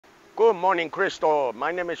Good morning, Crystal.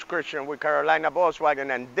 My name is Christian with Carolina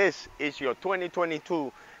Volkswagen, and this is your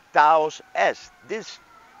 2022 Taos S. This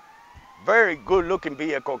very good-looking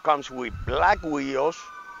vehicle comes with black wheels,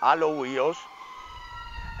 alloy wheels,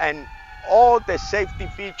 and all the safety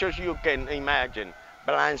features you can imagine.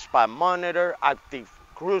 Blind spot monitor, active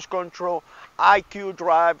cruise control, IQ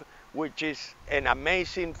drive, which is an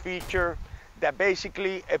amazing feature that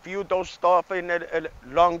basically if you don't stop in a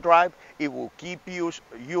long drive, it will keep you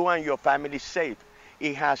and your family safe.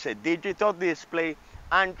 It has a digital display,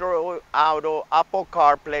 Android Auto, Apple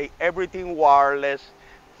CarPlay, everything wireless.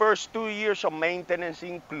 First 2 years of maintenance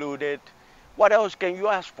included. What else can you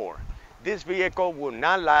ask for? This vehicle will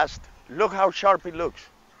not last. Look how sharp it looks.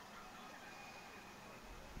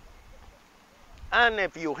 And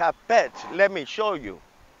if you have pets, let me show you.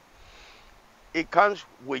 It comes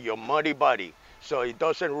with your muddy body, so it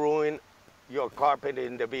doesn't ruin your carpet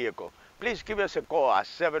in the vehicle. Please give us a call at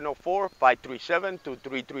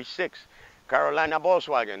 704-537-2336. Carolina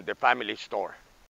Volkswagen, the family store.